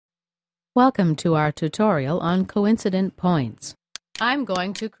Welcome to our tutorial on coincident points. I'm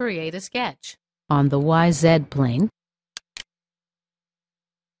going to create a sketch on the YZ plane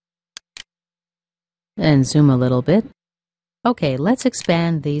and zoom a little bit. Okay, let's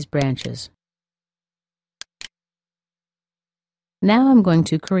expand these branches. Now I'm going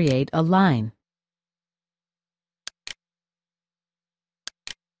to create a line.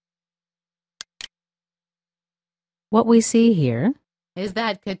 What we see here is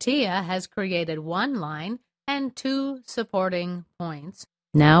that CATIA has created one line and two supporting points.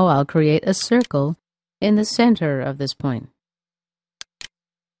 Now I'll create a circle in the center of this point.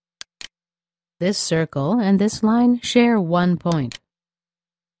 This circle and this line share one point.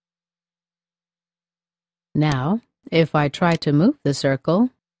 Now, if I try to move the circle,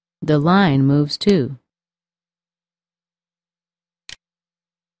 the line moves too.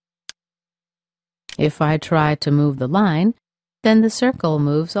 If I try to move the line, then the circle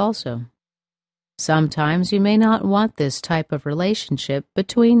moves also. Sometimes you may not want this type of relationship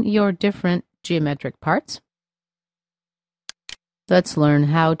between your different geometric parts. Let's learn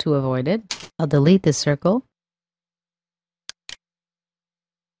how to avoid it. I'll delete this circle.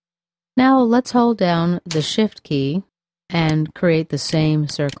 Now let's hold down the Shift key and create the same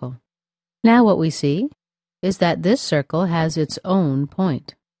circle. Now what we see is that this circle has its own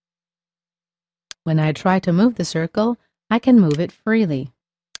point. When I try to move the circle, I can move it freely.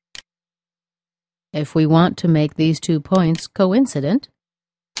 If we want to make these 2 points coincident,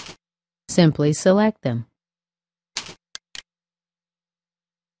 simply select them.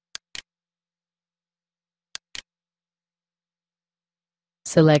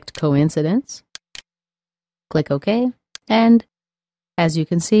 Select Coincidence, click OK, and as you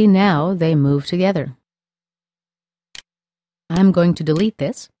can see now they move together. I'm going to delete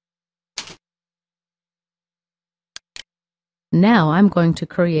this. Now I'm going to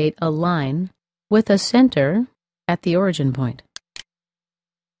create a line with a center at the origin point.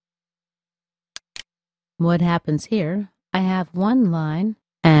 What happens here? I have one line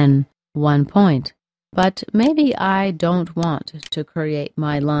and one point, but maybe I don't want to create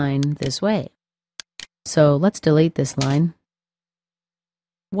my line this way. So let's delete this line.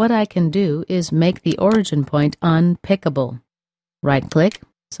 What I can do is make the origin point unpickable. Right-click,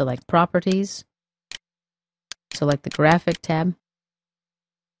 select Properties, select the Graphic tab,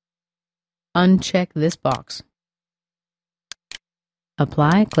 uncheck this box.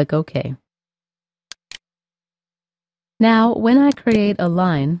 Apply, click OK. Now, when I create a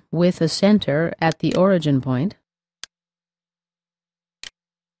line with a center at the origin point,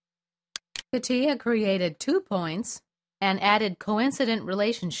 CATIA created 2 points and added coincident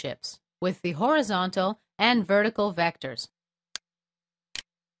relationships with the horizontal and vertical vectors.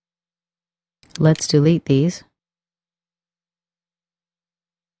 Let's delete these.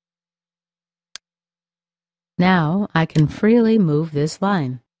 Now I can freely move this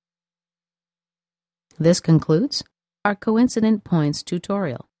line. This concludes our coincident points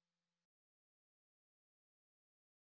tutorial.